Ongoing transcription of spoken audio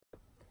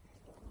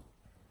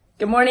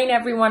Good morning,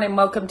 everyone, and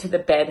welcome to the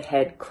Bed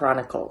Head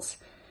Chronicles.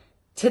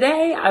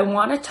 Today, I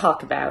want to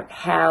talk about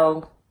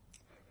how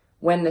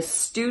when the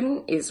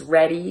student is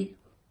ready,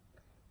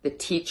 the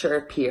teacher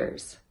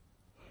appears.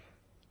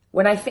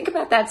 When I think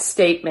about that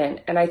statement,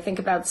 and I think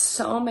about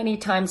so many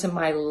times in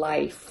my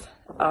life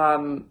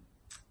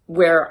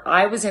where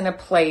I was in a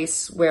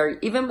place where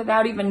even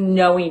without even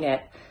knowing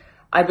it,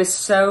 I was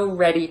so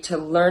ready to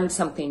learn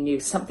something new,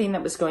 something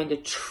that was going to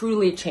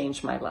truly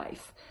change my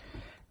life.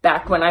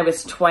 Back when I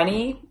was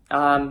 20,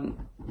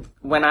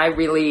 when I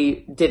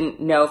really didn't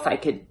know if I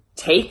could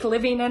take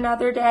living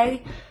another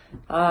day,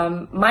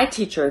 my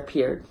teacher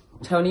appeared,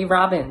 Tony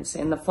Robbins,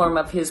 in the form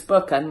of his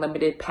book,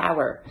 Unlimited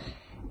Power.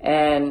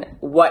 And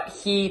what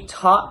he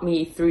taught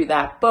me through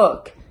that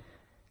book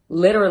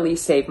literally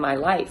saved my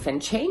life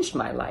and changed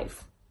my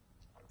life.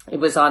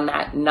 It was on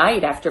that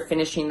night after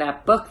finishing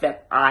that book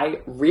that I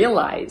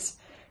realized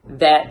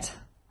that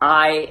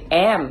I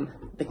am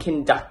the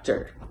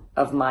conductor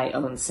of my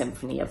own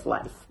symphony of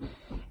life.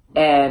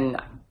 And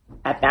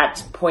at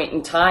that point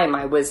in time,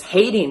 I was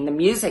hating the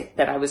music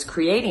that I was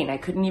creating. I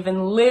couldn't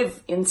even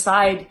live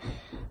inside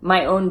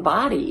my own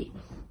body.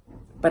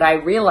 But I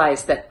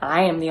realized that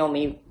I am the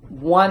only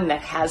one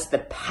that has the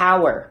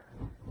power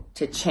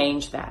to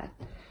change that.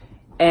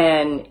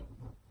 And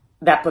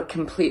that book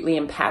completely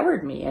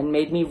empowered me and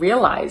made me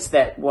realize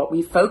that what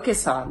we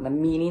focus on, the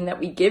meaning that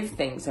we give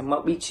things and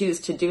what we choose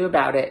to do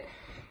about it,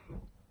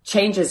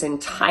 changes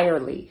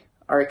entirely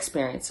our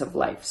experience of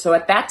life. So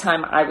at that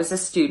time, I was a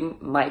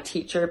student. My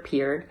teacher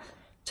appeared,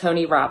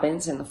 Tony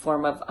Robbins, in the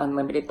form of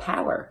Unlimited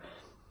Power.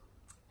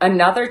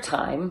 Another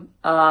time,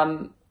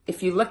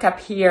 if you look up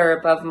here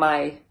above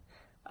my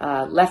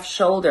left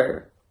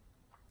shoulder,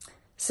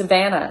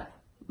 Savannah,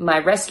 my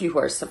rescue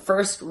horse, the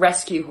first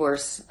rescue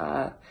horse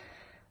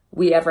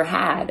we ever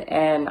had.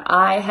 And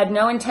I had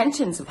no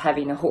intentions of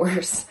having a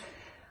horse.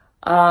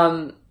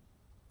 But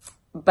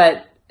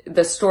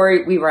the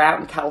story, we were out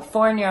in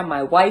California,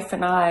 my wife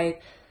and I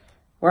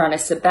were on a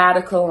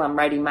sabbatical. I'm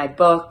writing my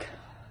book.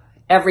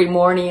 Every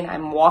morning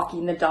I'm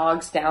walking the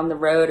dogs down the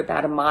road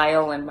about a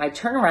mile, and my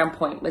turnaround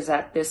point was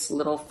at this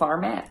little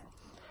farmette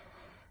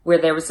where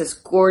there was this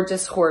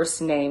gorgeous horse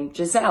named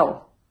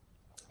Giselle.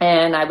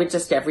 And I would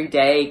just every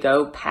day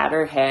go pat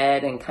her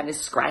head and kind of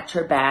scratch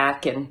her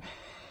back. And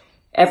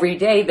every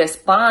day this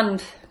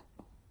bond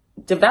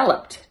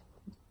developed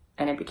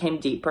and it became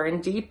deeper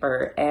and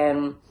deeper.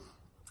 And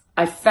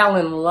I fell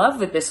in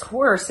love with this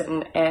horse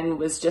and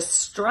was just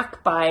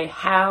struck by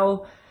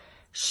how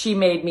she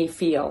made me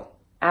feel.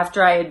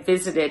 After I had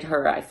visited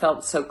her, I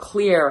felt so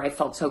clear, I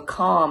felt so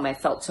calm, I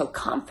felt so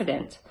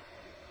confident.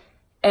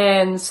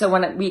 And so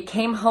when we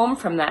came home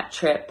from that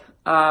trip,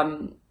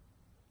 I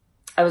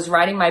was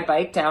riding my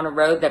bike down a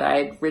road that I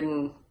had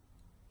ridden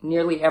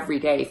nearly every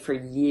day for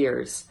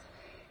years.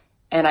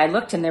 And I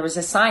looked and there was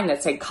a sign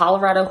that said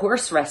Colorado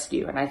Horse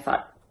Rescue. And I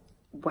thought,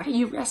 what are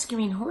you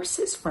rescuing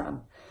horses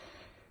from?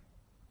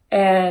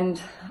 And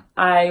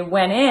I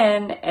went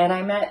in and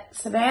I met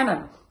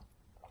Savannah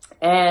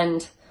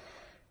and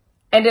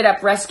ended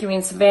up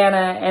rescuing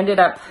Savannah, ended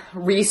up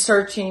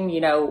researching,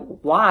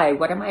 why,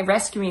 what am I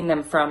rescuing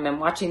them from? And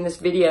watching this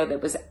video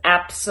that was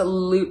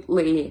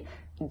absolutely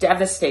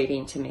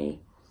devastating to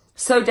me.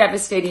 So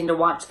devastating to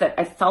watch that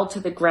I fell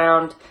to the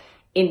ground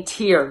in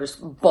tears,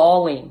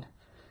 bawling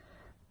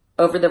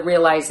over the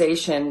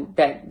realization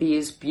that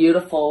these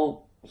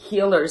beautiful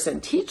healers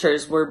and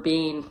teachers were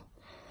being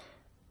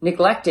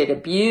neglected,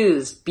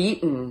 abused,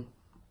 beaten,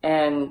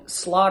 and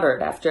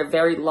slaughtered after a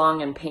very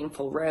long and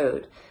painful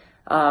road.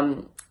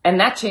 And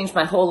that changed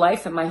my whole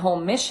life and my whole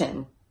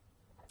mission.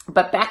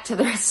 But back to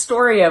the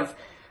story of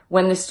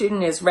when the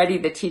student is ready,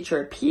 the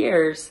teacher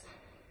appears.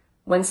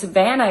 When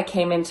Savannah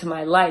came into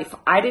my life,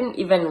 I didn't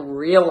even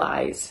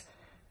realize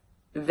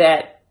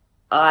that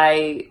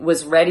I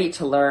was ready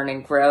to learn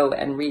and grow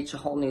and reach a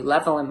whole new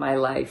level in my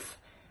life.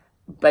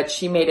 But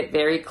she made it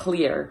very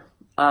clear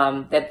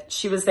that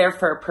she was there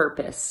for a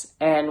purpose.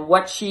 And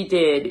what she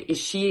did is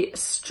she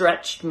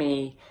stretched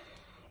me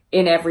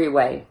in every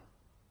way,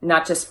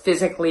 not just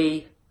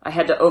physically. I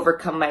had to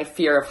overcome my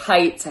fear of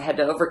heights. I had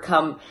to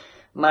overcome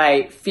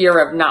my fear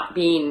of not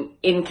being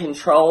in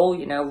control,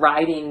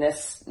 riding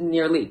this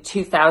nearly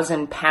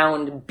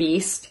 2,000-pound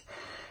beast.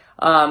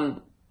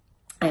 I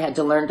had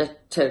to learn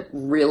to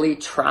really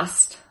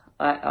trust.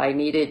 I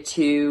needed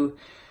to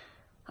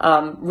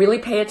really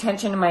pay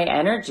attention to my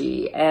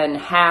energy and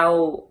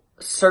how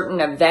certain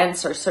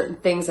events or certain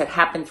things that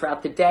happened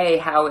throughout the day,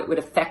 how it would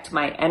affect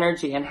my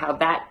energy and how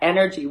that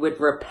energy would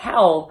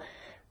repel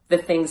the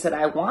things that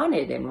I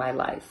wanted in my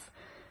life.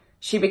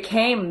 She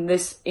became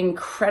this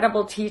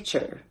incredible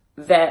teacher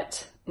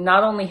that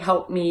not only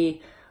helped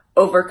me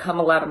overcome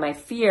a lot of my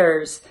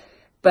fears,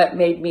 but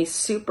made me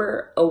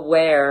super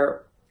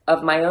aware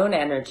of my own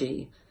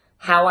energy,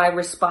 how I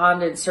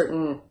respond in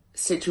certain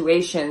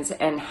situations,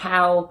 and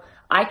how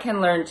I can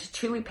learn to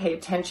truly pay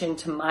attention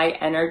to my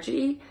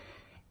energy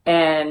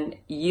and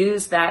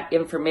use that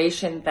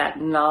information,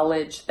 that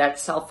knowledge, that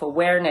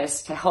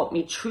self-awareness to help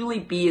me truly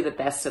be the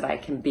best that I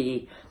can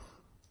be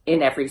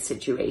in every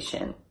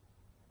situation.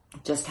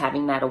 just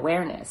having that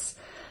awareness.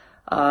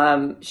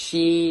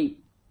 She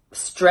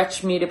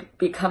stretched me to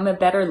become a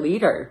better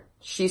leader.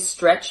 She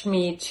stretched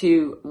me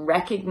to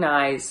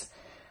recognize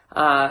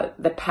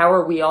the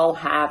power we all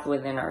have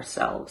within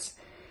ourselves.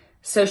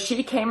 So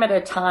she came at a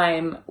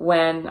time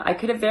when I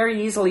could have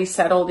very easily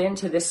settled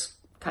into this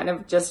kind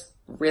of just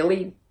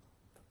really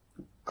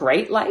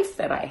great life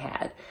that I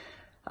had.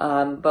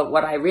 But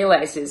what I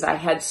realized is I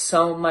had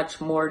so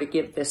much more to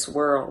give this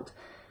world.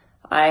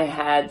 I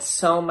had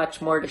so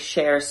much more to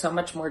share, so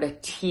much more to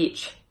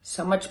teach,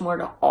 so much more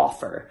to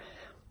offer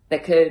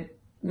that could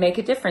make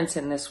a difference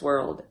in this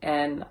world.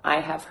 And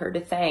I have her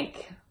to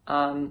thank.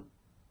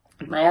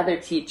 My other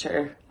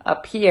teacher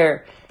up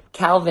here,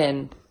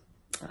 Calvin,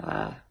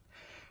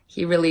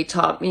 he really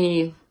taught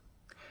me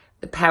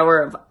the power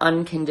of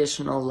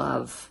unconditional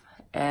love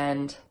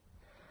and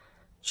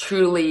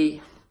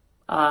truly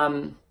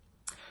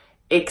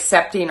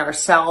accepting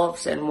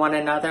ourselves and one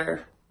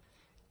another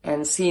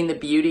and seeing the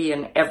beauty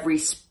in every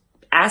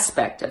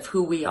aspect of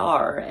who we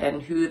are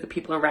and who the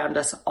people around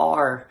us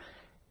are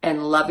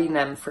and loving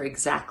them for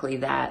exactly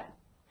that.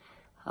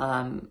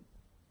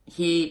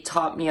 He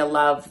taught me a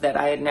love that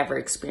I had never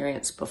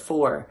experienced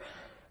before.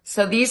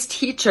 So these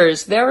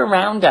teachers, they're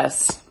around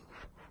us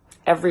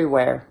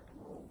everywhere.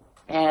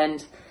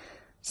 And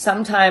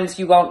sometimes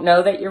you won't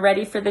know that you're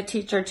ready for the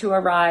teacher to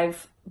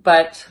arrive,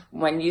 but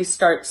when you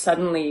start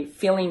suddenly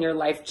feeling your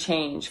life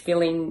change,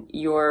 feeling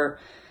your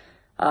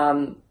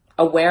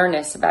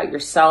awareness about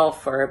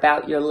yourself or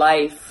about your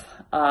life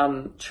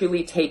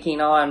truly taking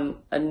on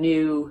a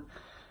new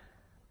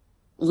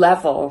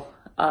level,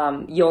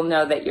 you'll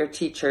know that your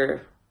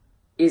teacher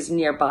is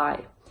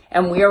nearby.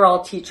 And we are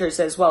all teachers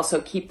as well,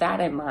 so keep that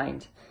in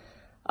mind.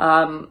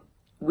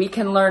 We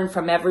can learn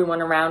from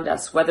everyone around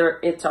us, whether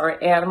it's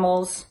our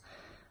animals,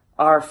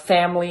 our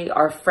family,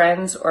 our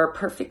friends, or a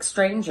perfect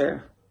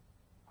stranger.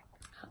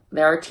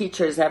 There are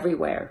teachers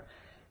everywhere.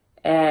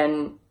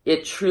 And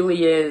it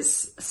truly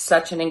is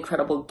such an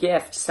incredible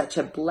gift, such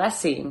a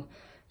blessing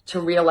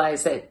to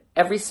realize that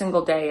every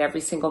single day,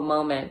 every single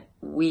moment,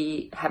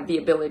 we have the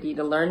ability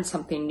to learn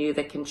something new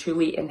that can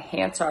truly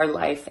enhance our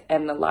life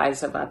and the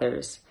lives of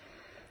others.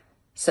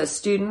 So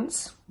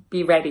students,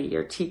 be ready.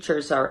 Your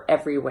teachers are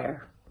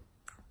everywhere.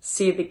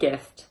 See the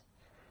gift.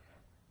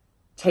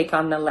 Take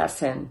on the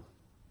lesson.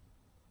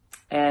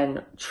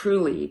 And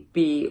truly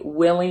be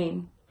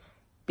willing,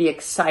 be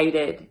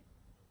excited,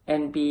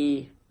 and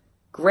be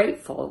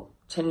grateful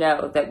to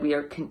know that we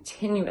are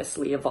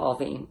continuously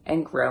evolving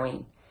and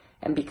growing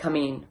and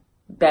becoming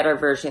better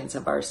versions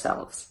of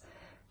ourselves.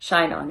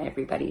 Shine on,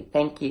 everybody.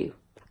 Thank you.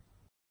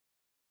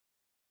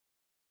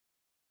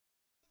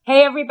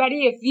 Hey,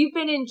 everybody. If you've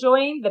been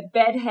enjoying the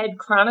Bed Head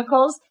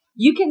Chronicles,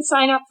 you can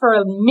sign up for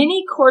a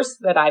mini course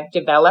that I've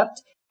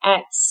developed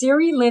at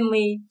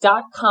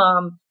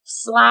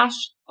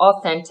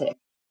sirilinley.com/authentic.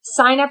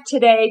 Sign up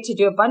today to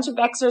do a bunch of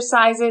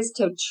exercises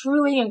to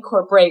truly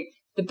incorporate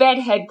the Bed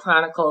Head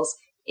Chronicles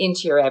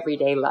into your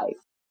everyday life.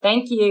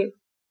 Thank you.